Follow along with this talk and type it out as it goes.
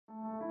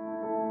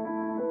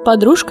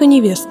Подружка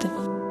невесты.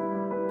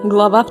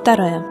 Глава 2.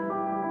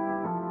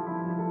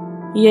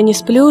 Я не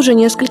сплю уже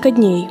несколько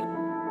дней.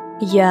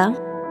 Я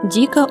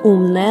дико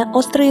умная,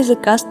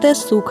 остроязыкастая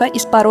сука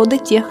из породы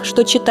тех,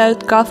 что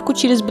читают Кафку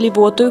через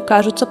блевоту и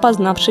кажутся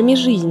познавшими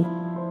жизнь.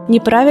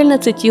 Неправильно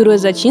цитируя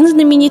зачин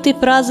знаменитой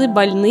фразы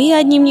 «больные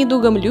одним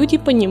недугом люди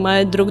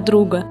понимают друг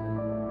друга».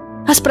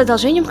 А с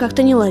продолжением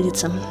как-то не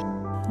ладится.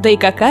 Да и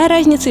какая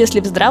разница, если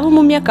в здравом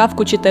уме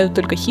Кафку читают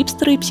только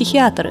хипстеры и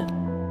психиатры?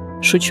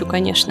 Шучу,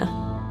 конечно.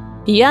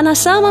 Я на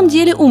самом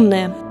деле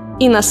умная.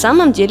 И на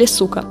самом деле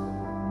сука.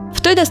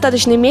 В той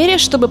достаточной мере,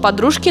 чтобы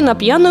подружки на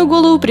пьяную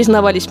голову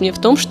признавались мне в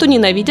том, что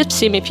ненавидят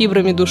всеми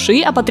фибрами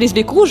души, а по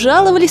трезвику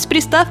жаловались с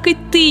приставкой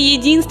 «ты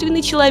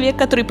единственный человек,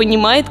 который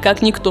понимает,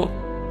 как никто».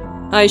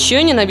 А еще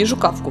я ненавижу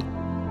Кафку.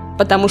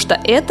 Потому что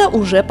это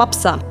уже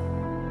попса.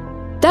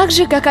 Так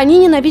же, как они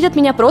ненавидят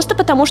меня просто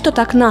потому, что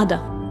так надо.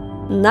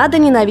 Надо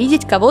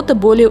ненавидеть кого-то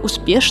более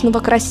успешного,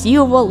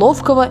 красивого,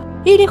 ловкого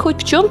или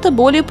хоть в чем-то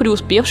более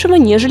преуспевшего,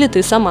 нежели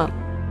ты сама.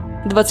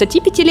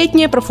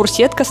 25-летняя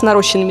профурсетка с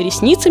нарощенными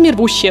ресницами,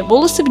 рвущая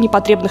волосы в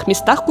непотребных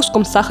местах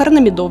куском сахара на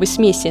медовой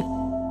смеси.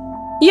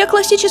 Я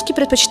классически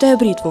предпочитаю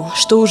бритву,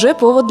 что уже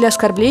повод для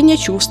оскорбления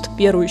чувств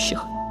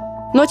верующих.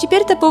 Но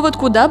теперь-то повод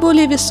куда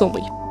более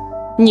весомый.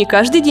 Не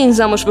каждый день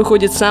замуж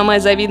выходит самая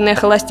завидная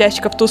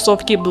холостячка в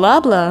тусовке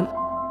бла-бла.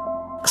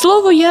 К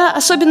слову, я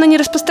особенно не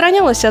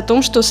распространялась о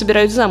том, что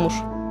собираюсь замуж.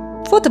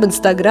 Фото в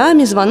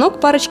Инстаграме, звонок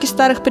парочки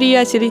старых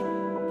приятелей.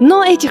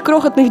 Но этих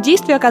крохотных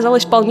действий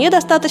оказалось вполне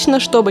достаточно,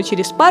 чтобы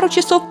через пару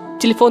часов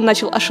телефон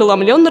начал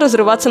ошеломленно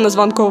разрываться на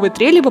звонковые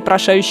трели,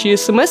 вопрошающие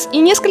СМС и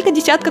несколько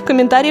десятков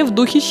комментариев в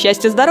духе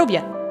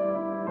счастья-здоровья.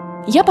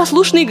 Я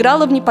послушно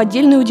играла в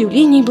неподдельное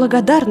удивление и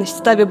благодарность,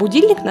 ставя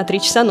будильник на 3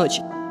 часа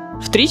ночи.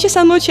 В 3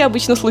 часа ночи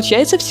обычно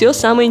случается все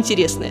самое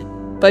интересное,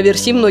 по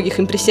версии многих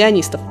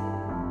импрессионистов.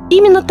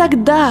 Именно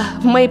тогда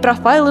в мои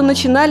профайлы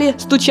начинали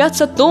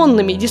стучаться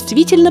тоннами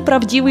действительно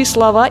правдивые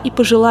слова и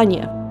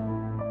пожелания.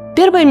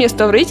 Первое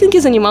место в рейтинге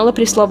занимало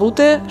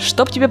пресловутое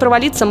 «Чтоб тебе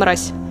провалиться,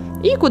 мразь»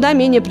 и куда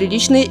менее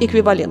приличные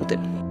эквиваленты.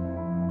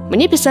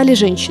 Мне писали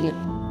женщины.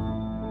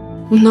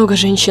 Много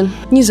женщин,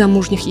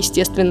 незамужних,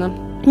 естественно.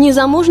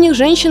 Незамужних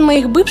женщин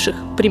моих бывших,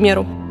 к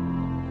примеру.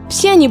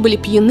 Все они были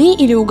пьяны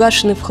или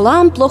угашены в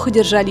хлам, плохо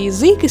держали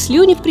язык и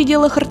слюни в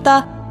пределах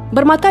рта,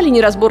 бормотали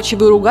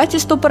неразборчивые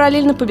ругательства,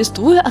 параллельно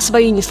повествуя о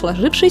своей не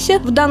сложившейся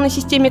в данной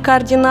системе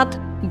координат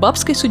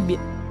бабской судьбе.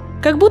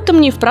 Как будто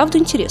мне и вправду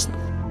интересно.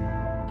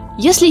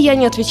 Если я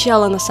не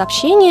отвечала на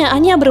сообщения,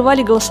 они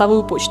обрывали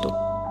голосовую почту.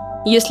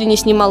 Если не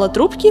снимала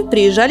трубки,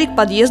 приезжали к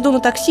подъезду на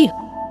такси.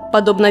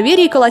 Подобно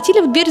Вере, колотили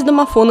в дверь с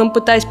домофоном,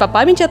 пытаясь по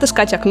памяти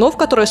отыскать окно, в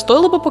которое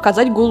стоило бы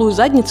показать голую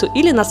задницу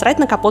или насрать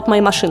на капот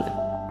моей машины.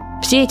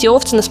 Все эти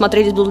овцы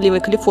насмотрелись блудливой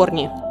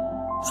Калифорнии.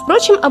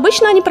 Впрочем,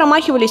 обычно они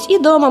промахивались и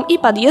домом, и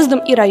подъездом,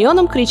 и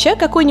районом, крича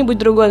какой-нибудь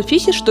другой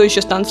Анфисе, что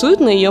еще станцует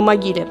на ее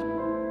могиле.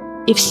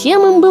 И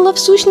всем им было в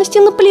сущности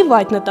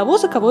наплевать на того,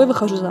 за кого я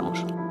выхожу замуж.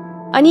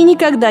 Они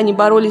никогда не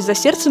боролись за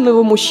сердце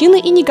моего мужчины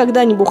и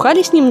никогда не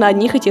бухали с ним на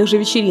одних и тех же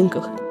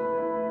вечеринках.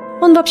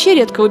 Он вообще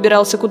редко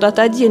выбирался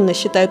куда-то отдельно,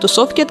 считая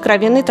тусовки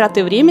откровенной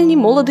тратой времени,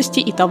 молодости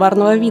и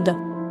товарного вида.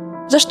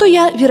 За что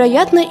я,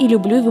 вероятно, и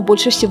люблю его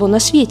больше всего на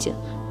свете,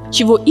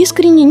 чего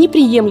искренне не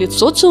приемлет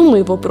социум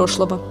моего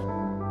прошлого.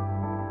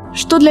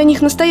 Что для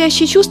них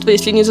настоящие чувства,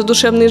 если не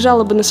задушевные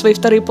жалобы на свои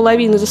вторые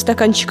половины за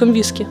стаканчиком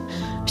виски?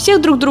 Все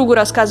друг другу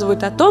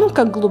рассказывают о том,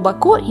 как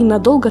глубоко и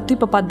надолго ты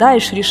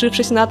попадаешь,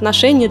 решившись на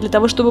отношения для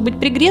того, чтобы быть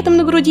пригретым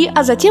на груди,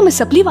 а затем и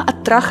сопливо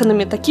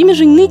оттраханными такими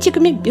же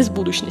нытиками без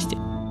будущности.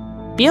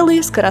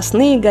 Белые,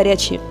 скоростные,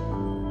 горячие.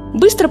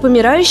 Быстро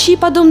помирающие,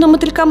 подобно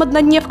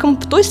мотылькам-однодневкам,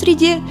 в той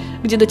среде,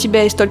 где до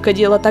тебя есть только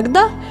дело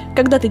тогда,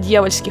 когда ты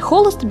дьявольски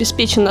холост,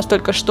 обеспечен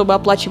настолько, чтобы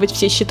оплачивать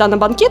все счета на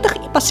банкетах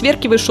и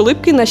посверкиваешь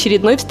улыбкой на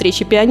очередной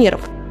встрече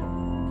пионеров.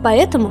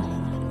 Поэтому,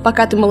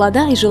 пока ты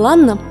молода и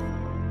желанна,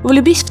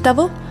 влюбись в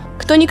того,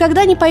 кто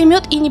никогда не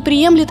поймет и не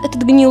приемлет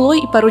этот гнилой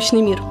и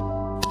порочный мир.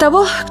 В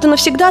того, кто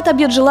навсегда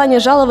отобьет желание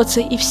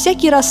жаловаться и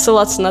всякий раз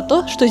ссылаться на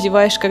то, что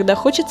зеваешь, когда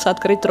хочется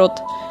открыть рот.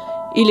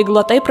 Или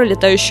глотай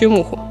пролетающую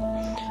муху.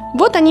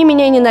 Вот они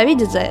меня и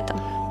ненавидят за это.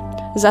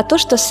 За то,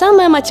 что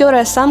самая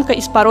матерая самка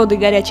из породы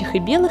горячих и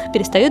белых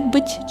перестает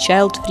быть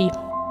child-free.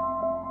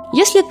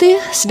 Если ты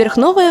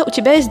сверхновая, у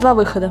тебя есть 2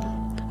 выхода.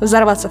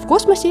 Взорваться в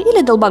космосе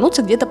или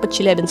долбануться где-то под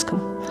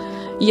Челябинском.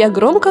 Я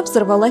громко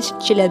взорвалась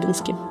в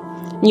Челябинске.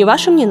 Ни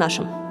вашим, ни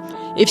нашим.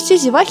 И все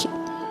зеваки,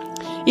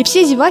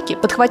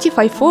 подхватив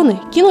айфоны,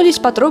 кинулись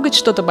потрогать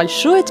что-то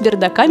большое,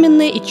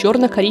 твердокаменное и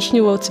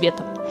черно-коричневого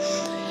цвета.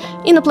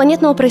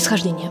 Инопланетного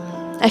происхождения.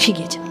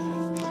 Офигеть.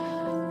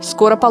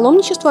 Скоро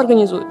паломничество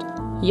организуют.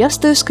 Я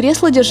встаю с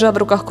кресла, держа в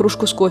руках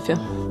кружку с кофе.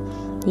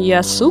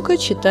 Я, сука,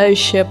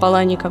 читающая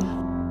Паланика.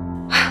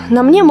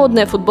 На мне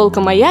модная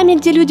футболка Майами,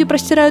 где люди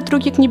простирают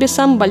руки к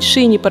небесам,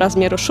 большие не по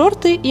размеру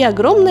шорты и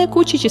огромная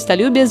куча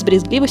честолюбия с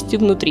брезгливостью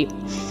внутри.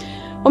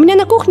 У меня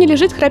на кухне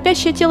лежит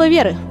храпящее тело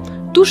Веры,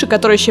 туши,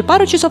 которая еще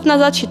пару часов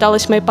назад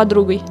считалась моей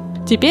подругой.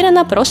 Теперь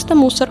она просто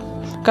мусор,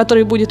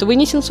 который будет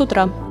вынесен с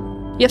утра.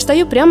 Я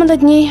встаю прямо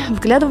над ней,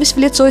 вглядываюсь в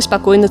лицо и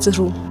спокойно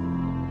цежу.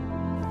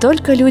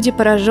 Только люди,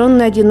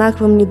 пораженные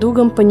одинаковым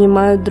недугом,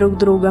 понимают друг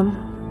друга.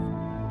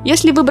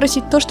 Если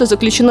выбросить то, что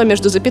заключено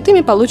между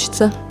запятыми,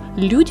 получится: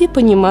 люди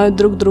понимают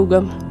друг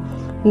друга.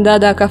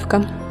 Да-да,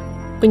 Кафка,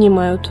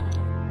 понимают.